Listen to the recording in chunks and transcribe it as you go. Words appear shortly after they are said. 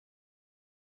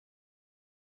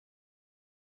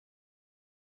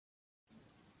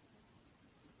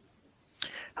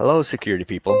Hello, security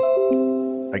people.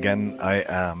 Again, I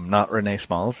am not Renee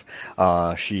Smalls.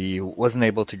 She wasn't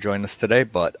able to join us today,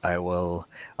 but I will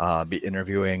be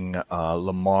interviewing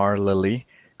Lamar Lilly,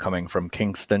 coming from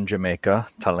Kingston, Jamaica,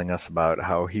 telling us about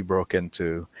how he broke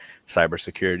into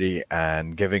cybersecurity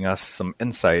and giving us some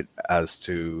insight as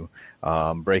to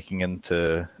breaking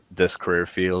into this career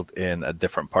field in a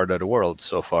different part of the world.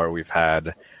 So far, we've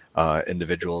had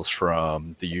individuals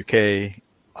from the UK,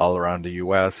 all around the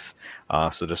US.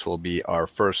 So this will be our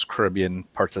first Caribbean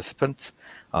participant.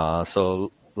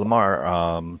 So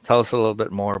Lamar, tell us a little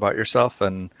bit more about yourself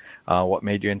and what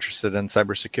made you interested in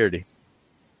cybersecurity.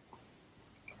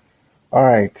 All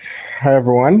right. Hi,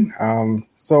 everyone.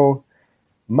 So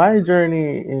my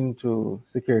journey into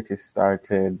security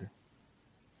started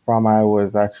from I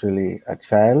was actually a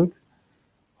child.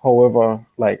 However,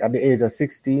 like at the age of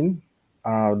 16,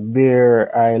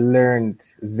 there I learned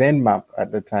ZenMap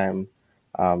at the time.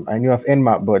 I knew of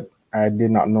Nmap, but I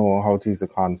did not know how to use a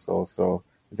console. So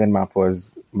ZenMap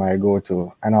was my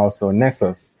go-to, and also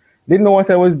Nessus. Didn't know what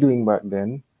I was doing back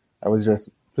then. I was just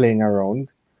playing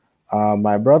around.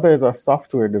 My brother is a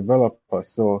software developer,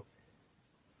 so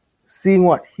seeing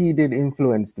what he did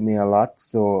influenced me a lot.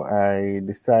 So I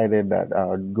decided that I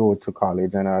would go to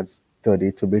college and I'd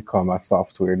study to become a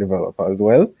software developer as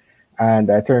well.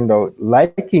 And I turned out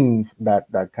liking that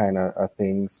kind of a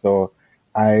thing. So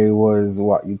I was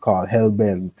what you call hell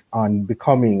bent on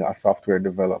becoming a software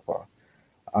developer.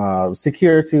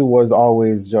 Security was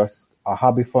always just a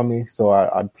hobby for me, so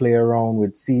I'd play around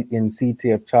with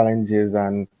CTF challenges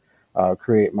and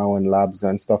create my own labs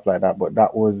and stuff like that. But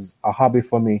that was a hobby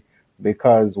for me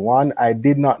because one, I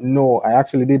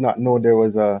actually did not know there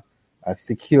was a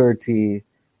security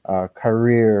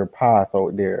career path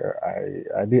out there.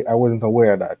 I wasn't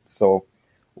aware of that. So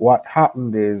what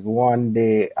happened is one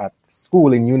day at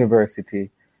school in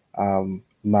university,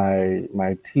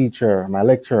 my teacher, my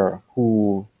lecturer,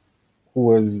 who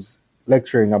was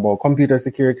lecturing about computer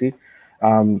security,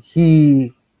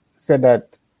 he said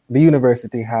that the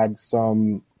university had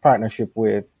some partnership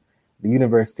with the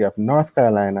University of North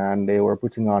Carolina, and they were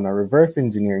putting on a reverse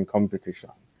engineering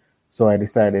competition. So I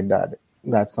decided that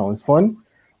that sounds fun.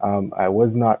 I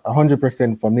was not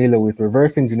 100% familiar with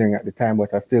reverse engineering at the time,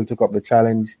 but I still took up the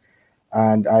challenge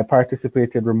and I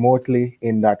participated remotely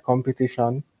in that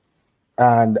competition.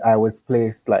 And I was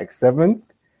placed like seventh.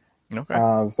 Okay.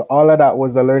 So all of that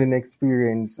was a learning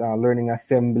experience, learning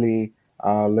assembly,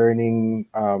 learning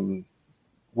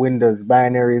Windows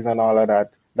binaries and all of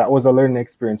that. That was a learning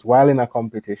experience while in a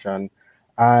competition.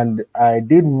 And I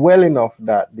did well enough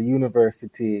that the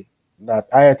university that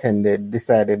I attended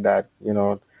decided that,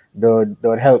 they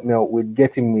would help me out with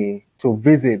getting me to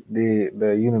visit the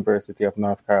University of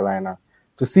North Carolina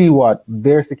to see what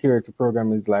their security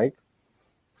program is like.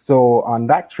 So on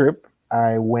that trip,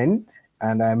 I went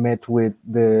and I met with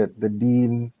the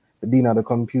dean of the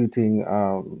computing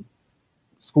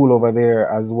school over there,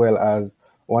 as well as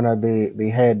one of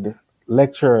the head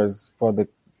lecturers for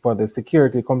the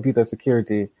security computer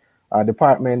security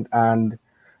department, and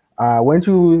went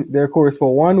through their course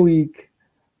for 1 week,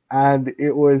 and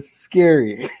it was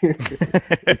scary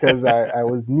because I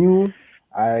was new.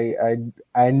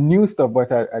 I knew stuff,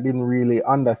 but I didn't really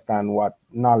understand what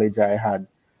knowledge I had.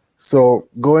 So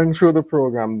going through the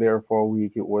program there for a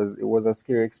week, it was a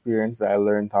scary experience. I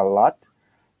learned a lot,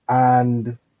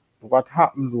 and what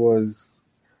happened was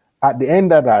at the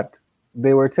end of that,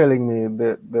 they were telling me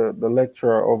the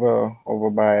lecturer over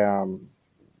by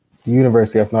the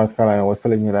University of North Carolina was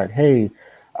telling me that, hey,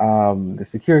 the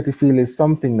security field is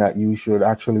something that you should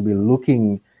actually be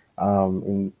looking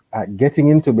at getting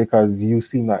into because you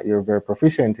seem that you're very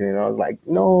proficient in it. I was like,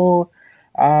 no,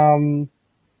 um,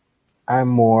 I'm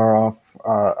more of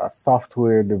a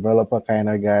software developer kind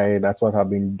of guy. That's what I've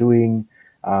been doing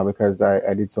because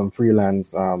I did some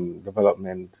freelance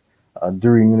development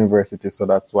during university. So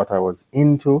that's what I was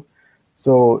into.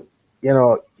 So,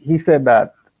 he said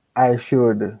that I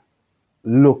should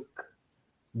look,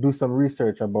 do some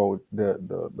research about the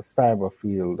cyber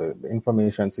field, the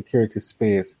information security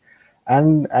space.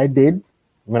 And I did.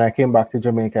 When I came back to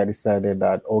Jamaica, I decided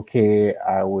that, okay,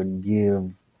 I would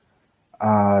give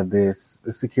this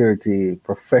security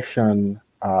profession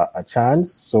a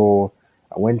chance. So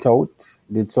I went out,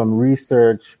 did some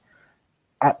research.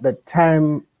 At the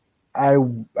time, I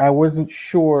I wasn't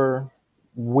sure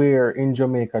where in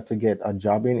Jamaica to get a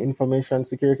job in information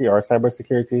security or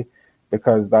cybersecurity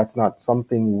because that's not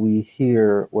something we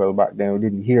hear. Well, back then we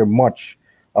didn't hear much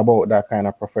about that kind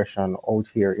of profession out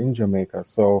here in Jamaica.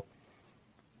 So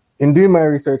in doing my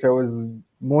research, I was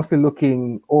mostly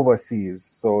looking overseas,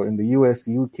 so in the US,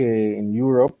 UK, in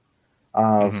Europe,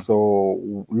 Hmm.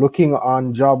 So looking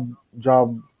on job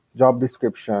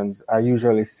descriptions, I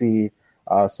usually see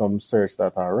some certs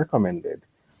that are recommended.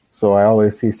 So I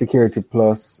always see Security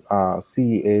Plus,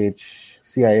 CH,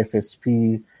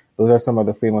 CISSP. Those are some of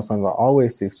the famous ones I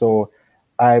always see. So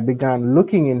I began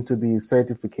looking into these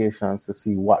certifications to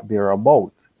see what they're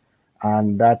about.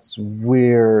 And that's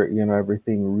where,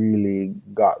 everything really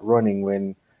got running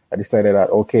when I decided that,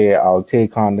 okay, I'll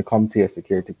take on the CompTIA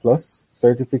Security Plus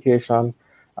certification.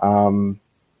 Um,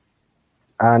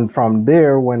 and from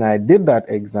there, when I did that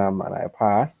exam and I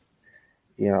passed,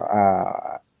 you know,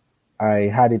 uh, I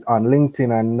had it on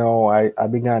LinkedIn, and now I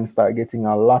began to start getting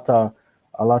a lot of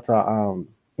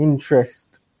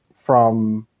interest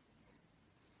from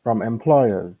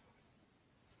employers.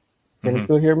 Can you Hmm.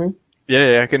 still hear me?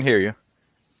 Yeah, yeah, I can hear you.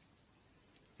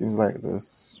 Seems like the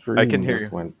I can stream hear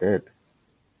just you. went dead.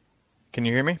 Can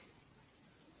you hear me?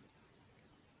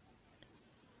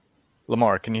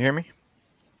 Lamar, can you hear me?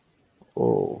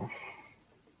 Oh,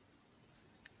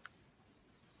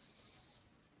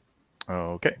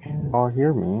 Okay. all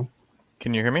hear me.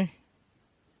 Can you hear me?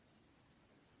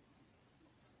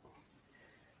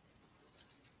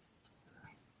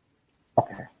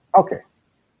 Okay, okay,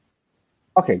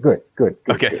 okay. Good, good,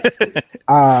 good, Okay. good.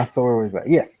 So where was that?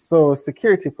 Yes. So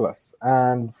Security Plus,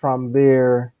 and from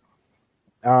there,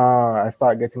 I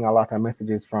start getting a lot of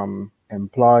messages from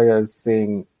employers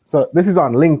saying. So this is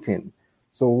on LinkedIn.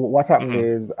 So what happened Hmm.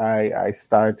 is I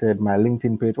started my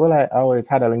LinkedIn page. Well, I always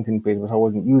had a LinkedIn page, but I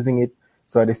wasn't using it.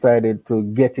 So I decided to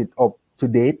get it up to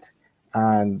date.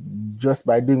 And just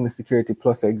by doing the Security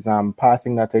Plus exam,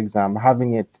 passing that exam,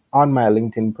 having it on my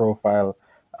LinkedIn profile,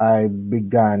 I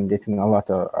began getting a lot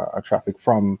of traffic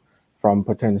from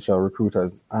potential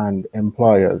recruiters and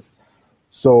employers.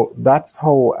 So that's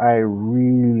how I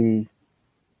really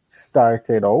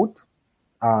started out.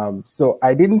 So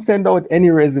I didn't send out any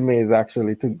resumes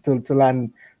actually to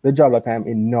land the job that I'm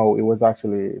in now. It was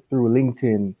actually through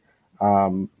LinkedIn.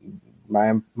 Um,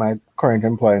 my current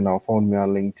employer now found me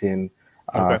on LinkedIn,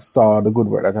 Okay. saw the good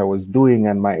work that I was doing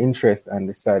and my interest, and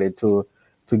decided to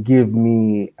give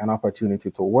me an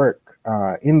opportunity to work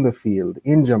in the field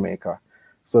in Jamaica.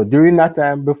 So during that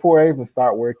time, before I even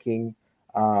start working,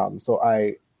 so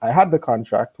I had the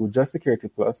contract with Just Security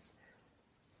Plus.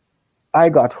 I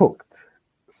got hooked.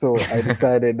 So I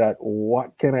decided that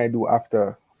what can I do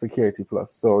after Security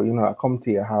Plus? So, at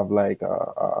CompTIA have like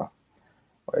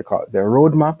what I call it, their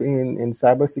roadmap in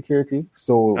cybersecurity.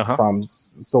 Uh-huh.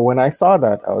 So when I saw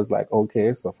that, I was like,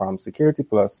 okay, so from Security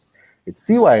Plus, it's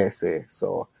CYSA.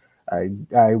 So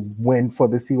I went for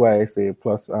the CYSA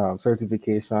Plus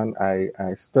certification.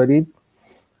 I studied.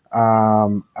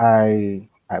 I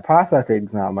passed that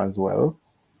exam as well,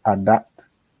 and that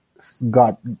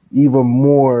got even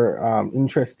more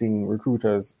interesting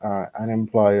recruiters and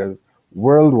employers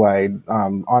worldwide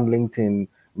on LinkedIn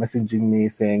messaging me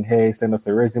saying, "Hey, send us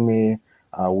a resume.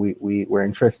 We're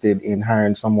interested in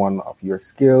hiring someone of your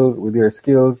skills with your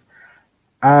skills."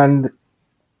 And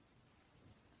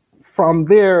from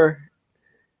there,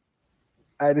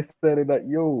 I decided that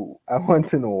I want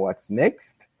to know what's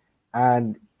next.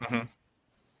 And Hmm.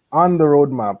 on the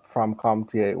roadmap from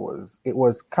CompTIA, it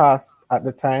was CASP at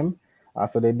the time,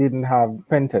 so they didn't have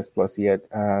Pentest Plus yet,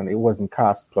 and it wasn't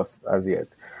CASP Plus as yet.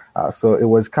 So it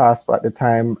was CASP at the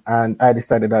time, and I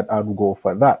decided that I'd go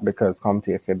for that because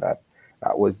CompTIA said that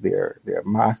that was their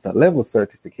master level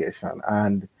certification.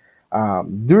 And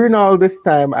during all this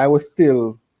time, I was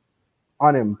still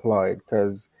unemployed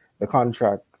because the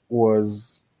contract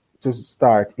was to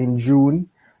start in June,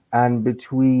 and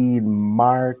between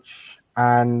March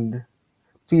and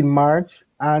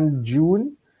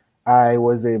June, I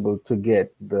was able to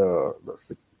get the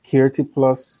Security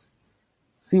Plus,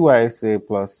 CYSA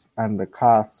Plus, and the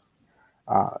CASP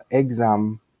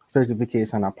exam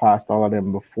certification. I passed all of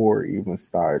them before I even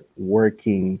start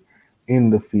working in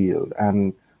the field.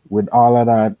 And with all of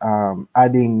that,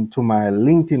 adding to my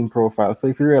LinkedIn profile. So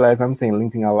if you realize I'm saying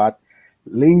LinkedIn a lot,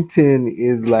 LinkedIn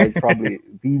is like probably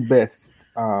the best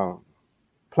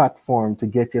platform to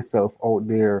get yourself out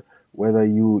there, whether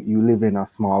you live in a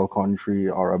small country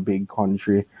or a big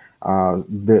country.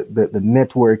 The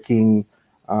networking,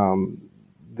 um,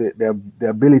 the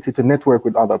ability to network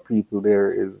with other people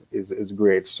there is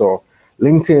great. So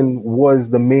LinkedIn was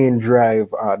the main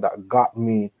drive that got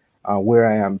me where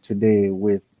I am today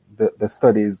with the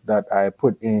studies that I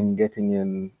put in getting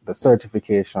in the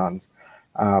certifications.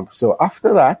 So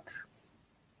after that,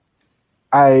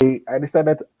 I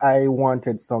decided I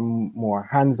wanted some more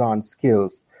hands-on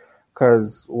skills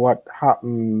because what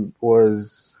happened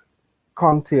was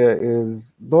CompTIA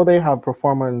is, though they have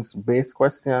performance-based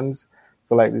questions,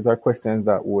 So like these are questions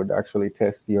that would actually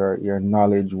test your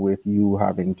knowledge with you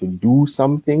having to do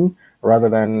something rather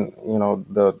than,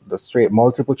 the straight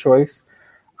multiple choice.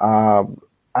 I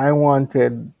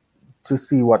wanted to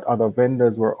see what other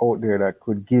vendors were out there that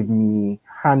could give me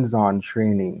hands-on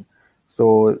training.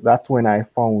 So that's when I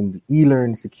found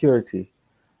eLearn Security.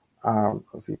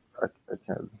 Let's see, I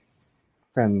can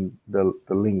send the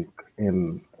link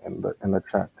in the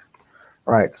chat.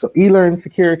 All right, so eLearn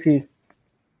Security,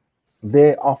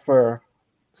 they offer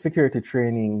security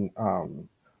training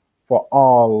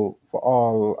for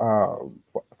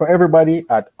everybody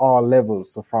at all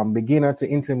levels. So from beginner to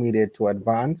intermediate to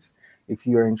advanced. If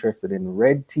you're interested in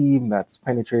red team, that's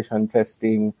penetration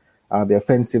testing, the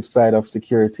offensive side of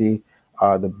security.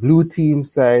 The blue team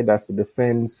side, that's the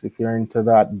defense. If you're into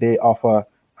that, they offer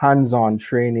hands-on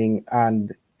training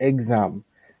and exam.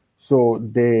 So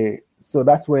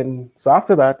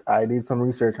after that, I did some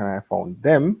research and I found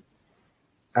them,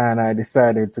 and I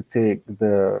decided to take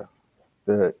the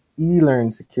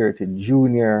eLearn Security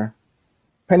Junior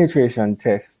Penetration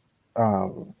Test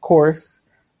course,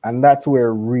 and that's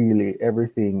where really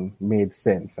everything made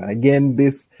sense. And again,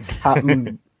 this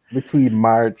happened between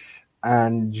March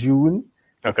and June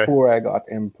before I got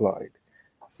employed.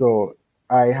 So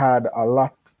I had a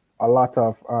lot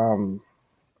of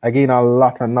I gained a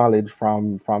lot of knowledge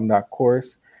from that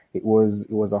course. It was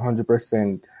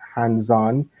 100%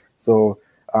 hands-on. So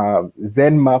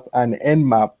ZenMap and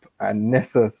Nmap and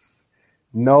Nessus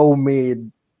now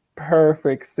made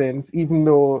perfect sense, even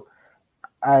though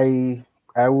I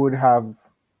would have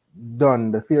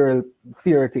done the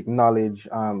theoretic knowledge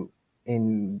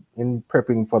in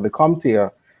prepping for the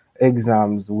CompTIA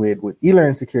exams with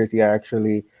eLearn Security. I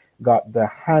actually got the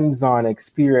hands-on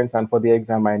experience, and for the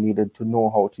exam I needed to know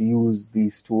how to use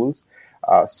these tools.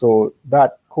 So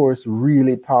that course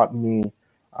really taught me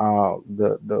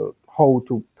the how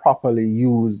to properly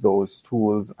use those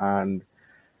tools, and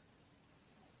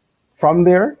from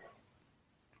there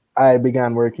I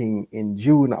began working in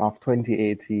June of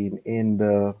 2018 in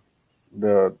the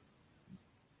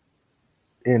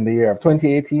year of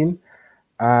 2018,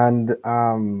 and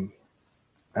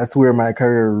that's where my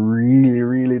career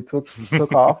really took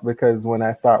off, because when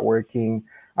I start working,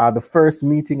 the first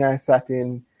meeting I sat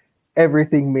in,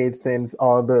 everything made sense.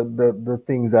 All the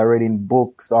things I read in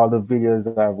books, all the videos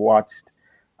that I've watched,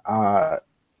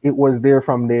 it was there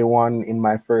from day one in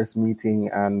my first meeting.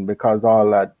 And because all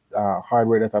that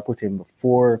hardware that I put in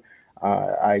before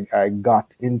I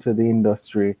got into the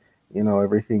industry,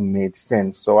 everything made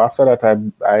sense. So after that,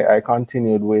 I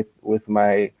continued with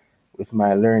my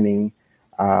learning.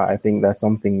 I think that's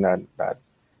something that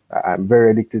I'm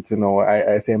very addicted to now.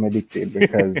 I say I'm addicted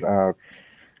because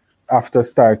after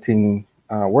starting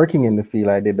working in the field,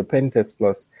 I did the Pen Test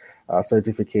Plus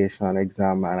certification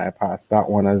exam, and I passed that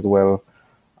one as well.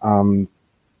 And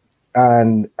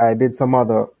I did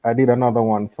another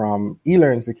one from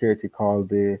eLearn Security called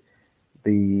the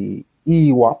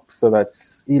EWAP. So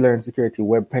that's eLearn Security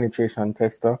Web Penetration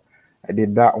Tester. I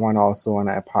did that one also, and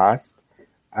I passed.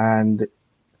 And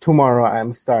tomorrow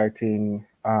I'm starting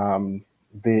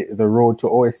the road to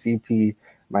OSCP.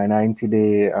 My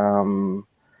 90-day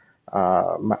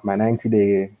my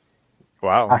 90-day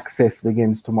access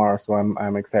begins tomorrow, so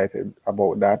I'm excited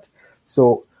about that.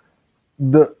 So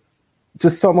to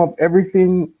sum up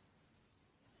everything,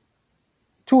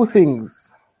 two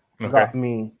things got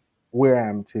me where I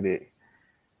am today.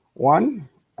 One,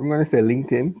 I'm going to say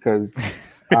LinkedIn, because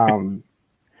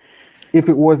if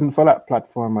it wasn't for that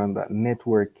platform and that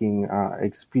networking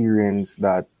experience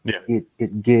that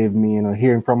it gave me,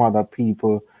 hearing from other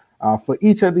people, for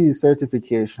each of these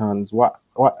certifications, what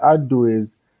I'd do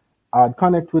is I'd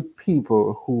connect with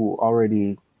people who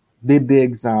already did the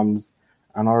exams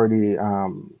and already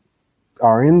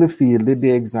are in the field, did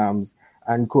the exams,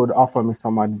 and could offer me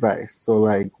some advice. So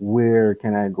like, where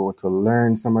can I go to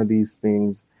learn some of these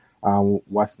things?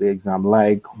 What's the exam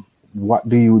like? What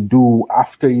do you do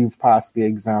after you've passed the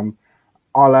exam?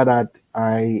 All of that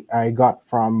I got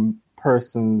from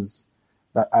persons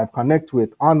that I've connected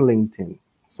with on LinkedIn.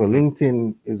 So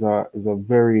LinkedIn is a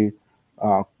very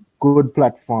good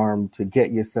platform to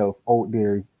get yourself out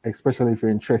there, especially if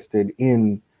you're interested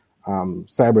in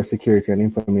cybersecurity and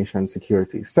information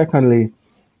security. Secondly,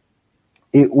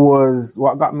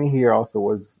 what got me here also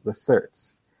was the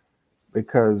certs,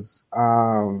 because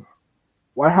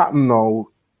what happened now,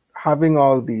 having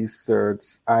all these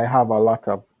certs, I have a lot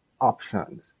of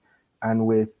options, and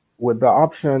with the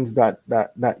options that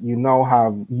you now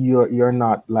have, you're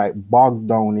not like bogged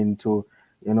down into,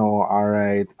 all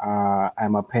right,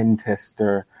 I'm a pen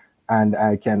tester and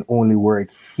I can only work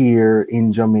here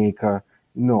in Jamaica.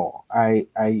 No,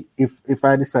 if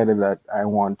I decided that I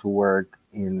want to work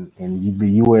in the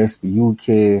US, the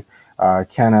UK,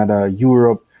 Canada,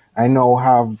 Europe, I now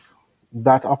have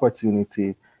that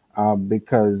opportunity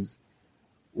because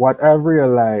what I've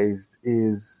realized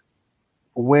is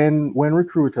when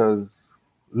recruiters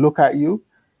look at you,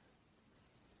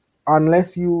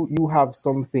 unless you have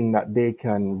something that they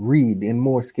can read in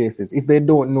most cases, if they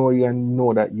don't know you and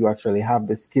know that you actually have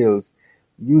the skills,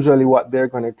 usually what they're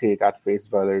going to take at face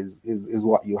value is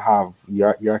what you have,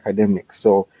 your academics.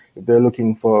 So if they're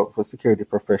looking for security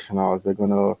professionals, they're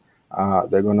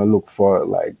gonna look for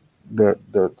like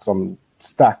the some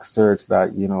stack certs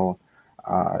that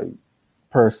uh,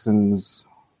 persons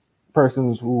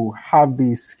persons who have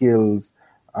these skills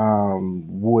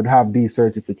would have these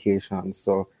certifications.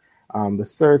 So the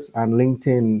certs and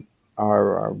LinkedIn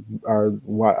are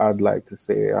what I'd like to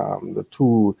say the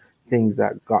two things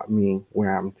that got me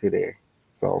where I'm today.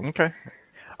 So Okay.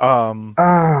 Um,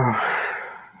 ah,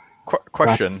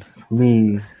 question. that's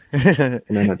me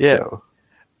in a Yeah. nutshell.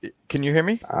 Can you hear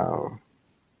me? Uh,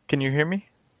 Can you hear me?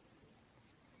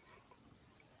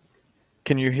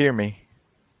 Can you hear me?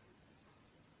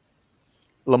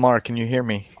 Lamar, can you hear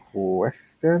me?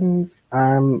 Questions?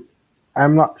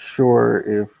 I'm not sure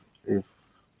if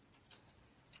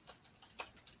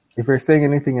you're saying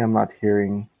anything I'm not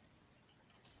hearing.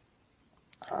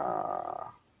 Uh,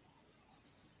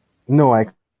 no, I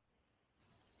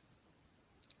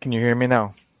Can you hear me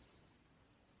now?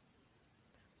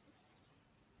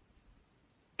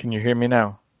 Can you hear me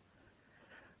now?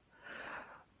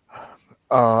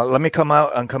 Let me come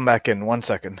out and come back in 1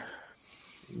 second.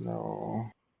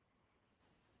 no.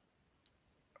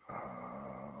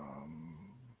 Um,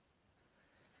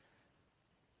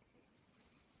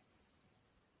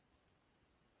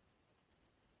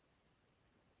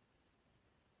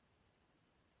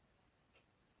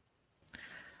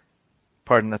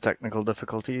 Pardon the technical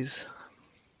difficulties.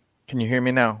 Can you hear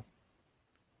me now?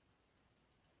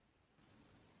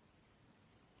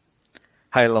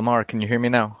 Hi, Lamar, can you hear me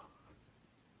now?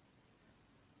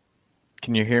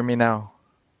 Can you hear me now?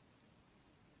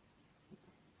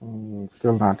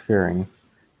 Still not hearing.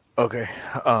 Okay,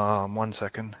 1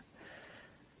 second.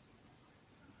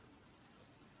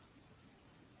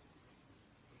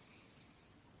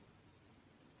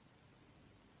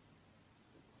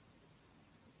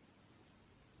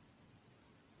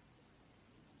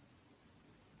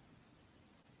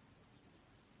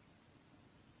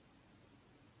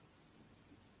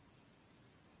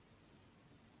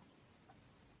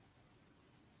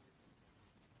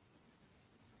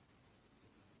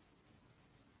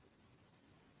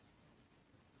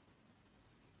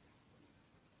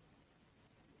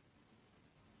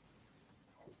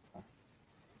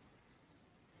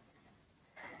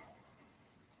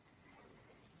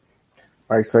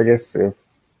 All right, so I guess if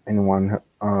anyone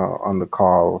on the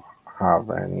call have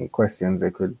any questions,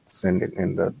 they could send it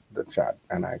in the chat,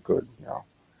 and I could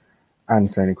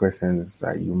answer any questions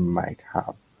that you might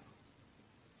have.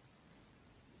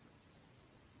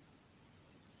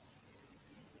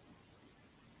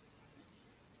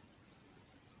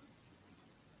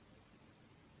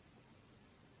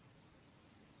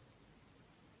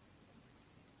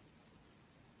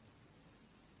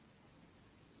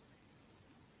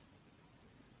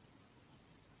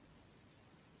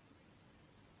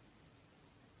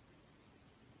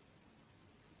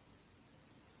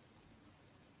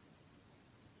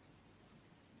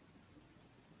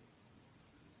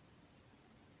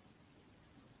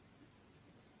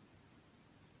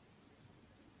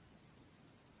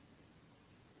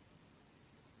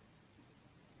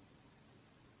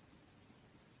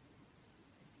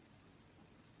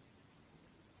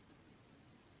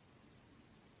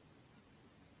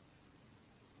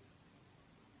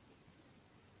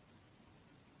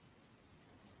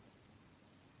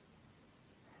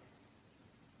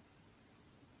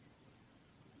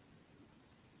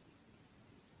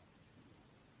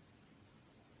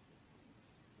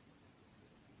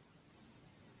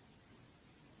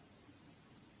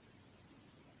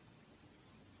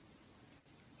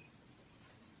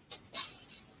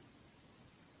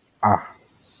 Ah,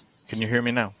 Can you hear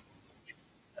me now?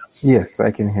 yes,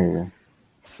 I can hear you.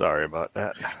 Sorry about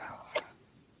that.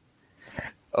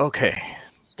 Okay,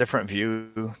 different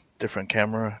view, different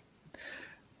camera.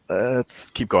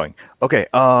 Let's keep going. Okay,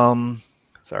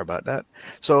 sorry about that.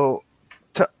 So,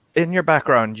 in your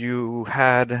background, you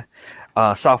had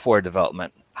software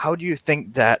development. How do you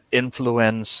think that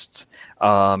influenced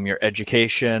your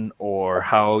education or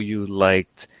how you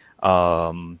liked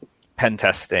pen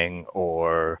testing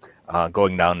or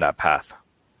going down that path?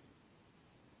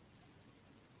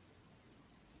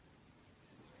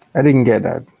 I didn't get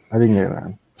that. I didn't get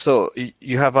that. So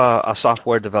you have a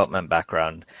software development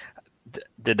background.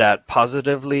 Did that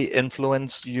positively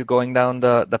influence you going down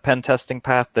the pen testing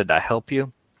path? Did that help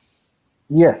you?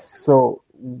 Yes. So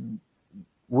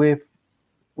with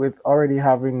already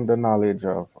having the knowledge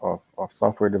of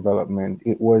software development,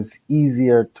 it was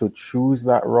easier to choose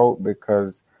that route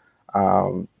because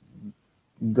um,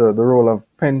 the role of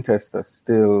pen tester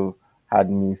still had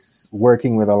me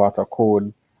working with a lot of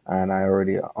code, and I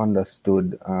already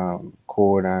understood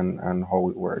code and how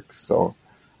it works. So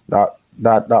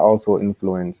that also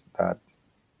influenced that.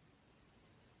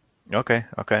 Okay,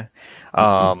 okay.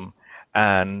 Mhm. Um,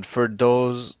 and for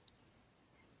those,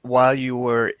 while you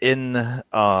were in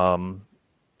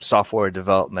software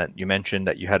development, you mentioned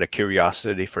that you had a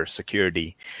curiosity for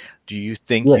security. Do you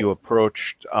think you Yes.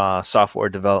 approached software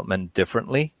development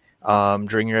differently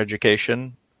during your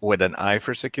education with an eye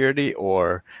for security,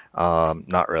 or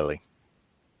not really?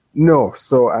 No.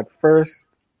 So at first,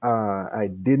 I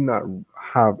did not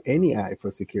have any eye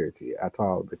for security at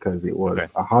all because it Okay,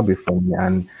 was a hobby for me,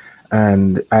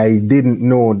 and I didn't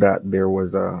know that there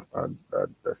was a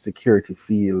security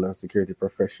field, a security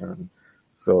profession.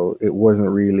 So it wasn't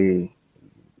really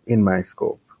in my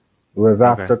scope. It was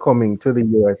okay, after coming to the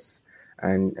US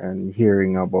and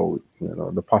hearing about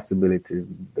the possibilities,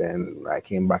 then I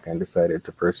came back and decided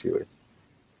to pursue it.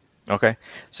 okay.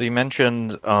 So you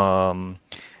mentioned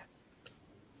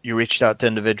you reached out to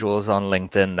individuals on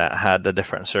LinkedIn that had the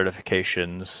different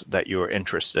certifications that you were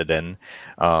interested in.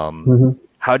 Um, Mhm.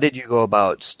 how did you go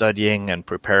about studying and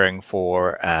preparing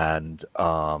for and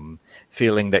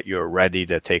feeling that you're ready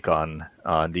to take on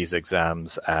these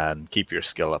exams and keep your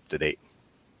skill up to date?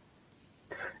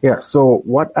 Yeah, so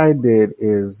what I did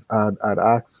is I'd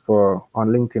ask for on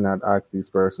LinkedIn, I'd ask these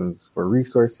persons for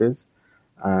resources.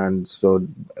 And so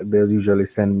they'll usually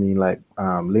send me like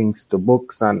links to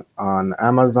books on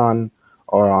Amazon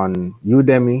or on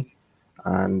Udemy.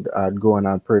 And I'd go and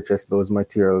I'd purchase those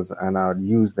materials and I'd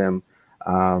use them.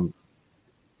 Um,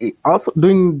 Also,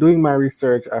 doing my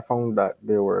research, I found that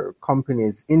there were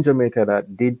companies in Jamaica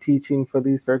that did teaching for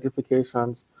these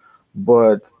certifications,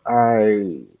 but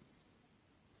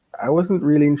I wasn't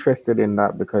really interested in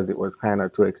that because it was kind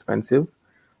of too expensive.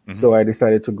 Hmm. So I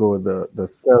decided to go the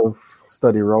self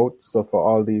study route. So for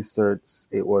all these certs,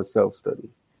 it was self study.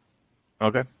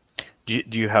 Okay.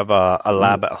 Do you have a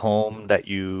lab at home that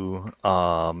you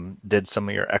did some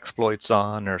of your exploits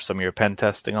on or some of your pen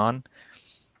testing on?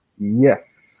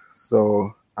 Yes.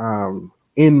 So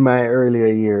in my earlier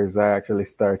years, I actually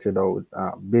started out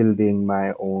building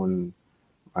my own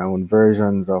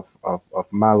versions of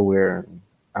malware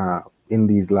uh, in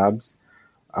these labs.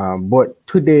 But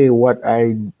today, what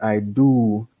I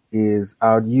do is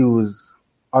I'll use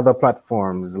other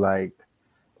platforms like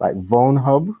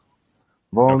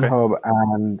Okay. VoneHub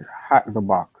and Hack the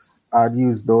Box. I'd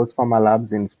use those for my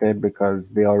labs instead because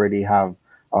they already have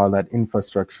all that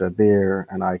infrastructure there,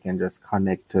 and I can just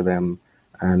connect to them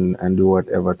and do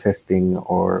whatever testing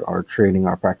or training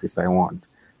or practice I want.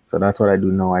 So that's what I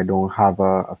do now. I don't have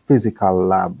a physical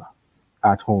lab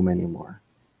at home anymore.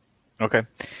 Okay.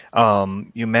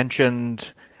 You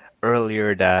mentioned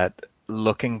earlier that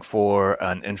looking for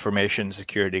an information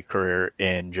security career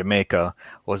in Jamaica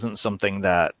wasn't something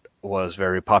that was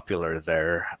very popular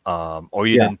there, or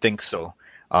you Yeah. didn't think so.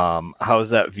 How's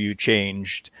that view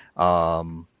changed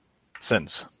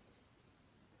since?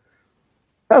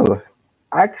 Well,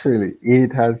 actually,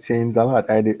 it has changed a lot.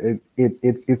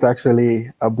 It's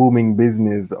actually a booming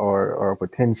business or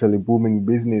potentially booming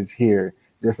business here.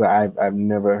 Just that I've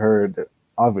never heard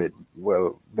of it.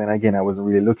 Well, then again, I wasn't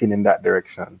really looking in that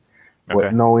direction. But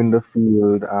Okay. now in the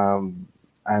field,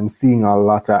 I'm seeing a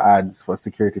lot of ads for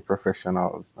security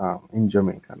professionals in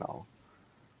Jamaica now.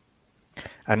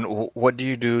 And what do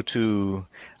you do to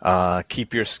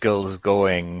keep your skills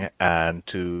going and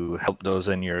to help those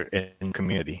in your in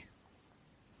community?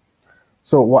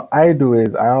 So what I do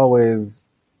is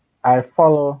I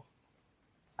follow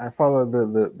I follow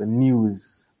the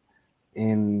news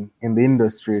in the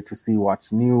industry to see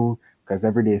what's new because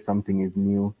every day something is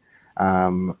new.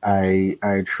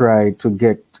 I try to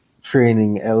get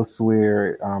training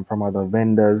elsewhere from other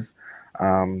vendors.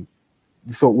 Um,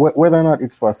 so whether or not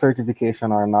it's for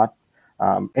certification or not,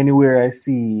 anywhere I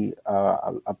see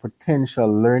a potential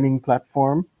learning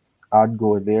platform, I'd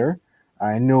go there.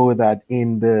 I know that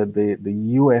in the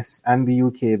US and the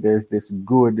UK, there's this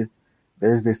good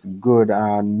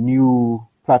new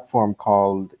platform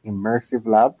called Immersive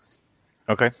Labs.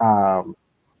 Okay. Um,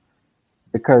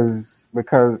 because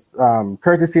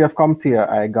courtesy of CompTIA,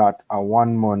 I got a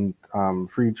 1 month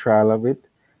free trial of it,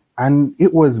 and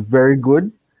it was very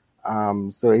good.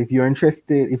 So if you're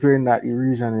interested, if you're in that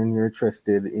region and you're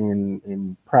interested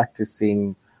in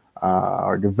practicing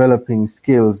or developing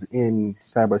skills in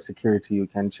cybersecurity, you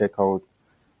can check out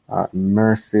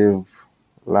Immersive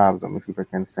Labs. Let me see if I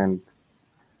can send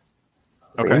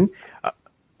a Okay. link.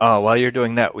 While you're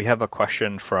doing that, we have a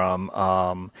question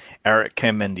from Eric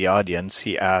Kim in the audience.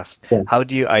 He asked, Yeah. how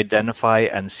do you identify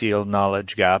and seal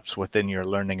knowledge gaps within your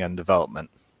learning and development?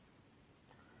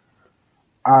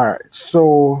 All right.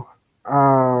 So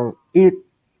it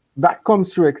that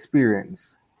comes through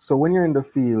experience. So when you're in the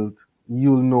field,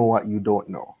 you'll know what you don't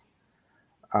know.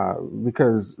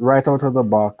 Because right out of the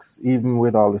box, even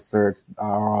with all the certs,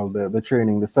 all the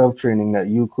training, the self-training that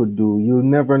you could do, you'll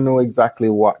never know exactly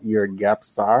what your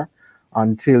gaps are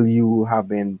until you have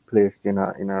been placed in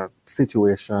a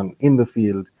situation in the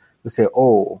field to say,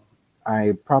 oh,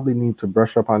 I probably need to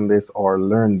brush up on this or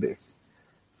learn this.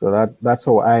 So that's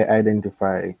how I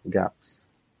identify gaps.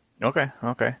 Okay,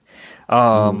 okay.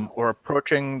 Mhm. We're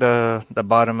approaching the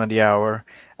bottom of the hour,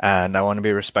 and I want to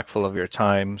be respectful of your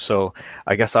time. So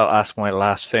I guess I'll ask my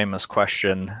last famous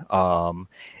question.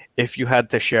 If you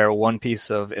had to share one piece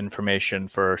of information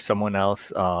for someone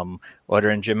else,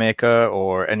 whether in Jamaica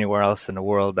or anywhere else in the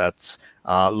world that's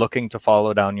looking to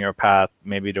follow down your path,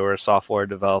 maybe they were a software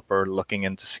developer looking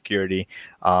into security,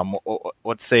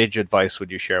 what sage advice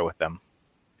would you share with them?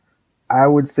 I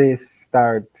would say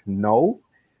start now.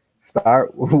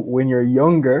 Start when you're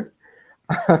younger,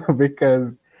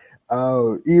 because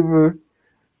even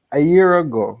a year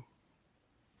ago,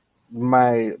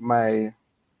 my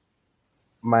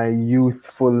my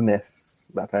youthfulness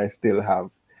that I still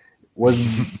have was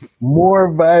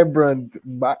more vibrant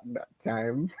back that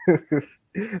time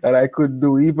that I could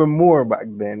do even more back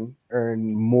then,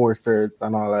 earn more certs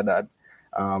and all of that,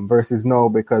 versus now,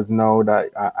 because now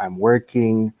that I'm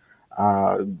working,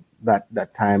 uh,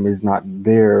 that time is not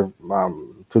there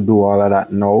to do all of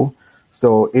that now.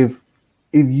 So if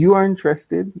you are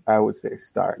interested, I would say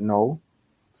start now,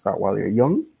 start while you're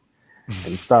young,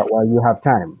 and start while you have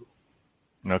time.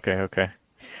 Okay, okay.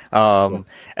 Um,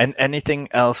 Yes. and anything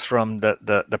else from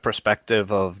the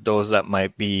perspective of those that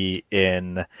might be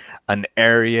in an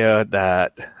area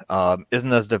that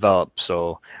isn't as developed,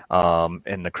 so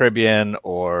in the Caribbean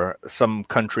or some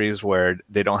countries where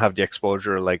they don't have the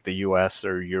exposure like the US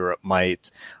or Europe might,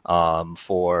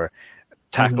 for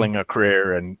Mhm. tackling a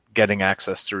career and getting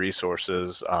access to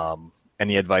resources.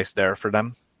 Any advice there for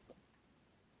them?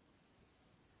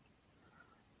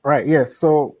 Right. Yes.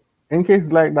 So in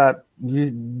cases like that,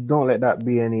 you don't let that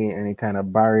be any kind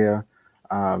of barrier.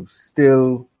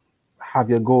 Still have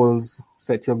your goals,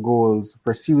 set your goals,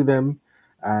 pursue them,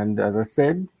 and as I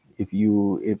said, if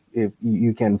you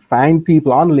can find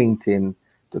people on LinkedIn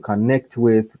to connect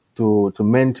with, to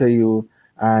mentor you,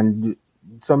 and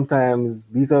sometimes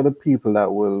these are the people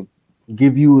that will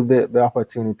give you the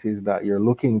opportunities that you're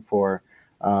looking for,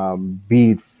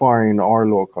 be it foreign or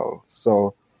local.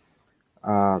 So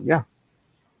yeah.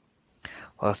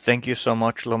 Well, thank you so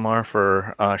much, Lamar,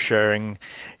 for sharing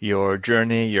your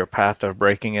journey, your path of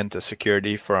breaking into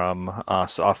security from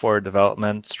software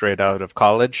development straight out of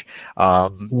college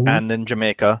Mhm. and in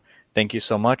Jamaica. Thank you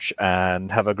so much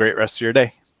and have a great rest of your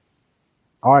day.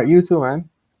 All right, you too, man.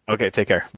 Okay, take care.